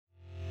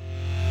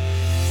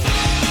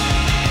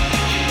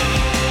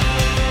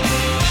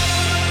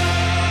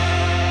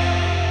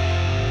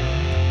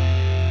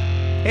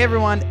Hey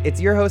everyone,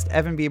 it's your host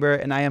Evan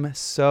Bieber, and I am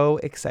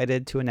so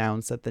excited to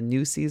announce that the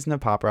new season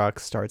of PopRocks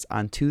starts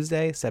on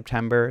Tuesday,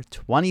 September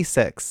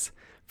 26th.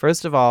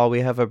 First of all, we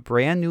have a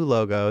brand new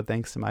logo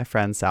thanks to my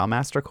friend Sal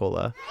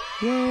Mastrocola.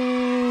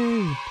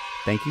 Yay!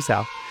 Thank you,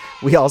 Sal.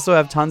 We also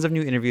have tons of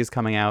new interviews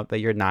coming out that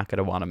you're not going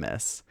to want to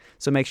miss.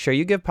 So make sure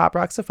you give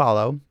PopRocks a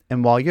follow,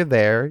 and while you're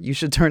there, you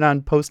should turn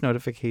on post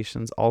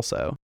notifications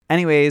also.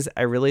 Anyways,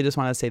 I really just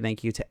want to say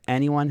thank you to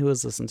anyone who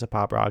has listened to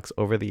PopRocks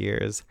over the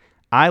years.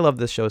 I love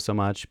this show so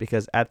much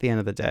because at the end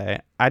of the day,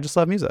 I just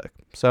love music.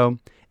 So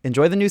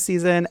enjoy the new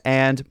season,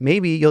 and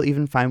maybe you'll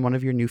even find one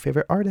of your new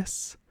favorite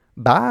artists.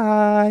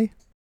 Bye!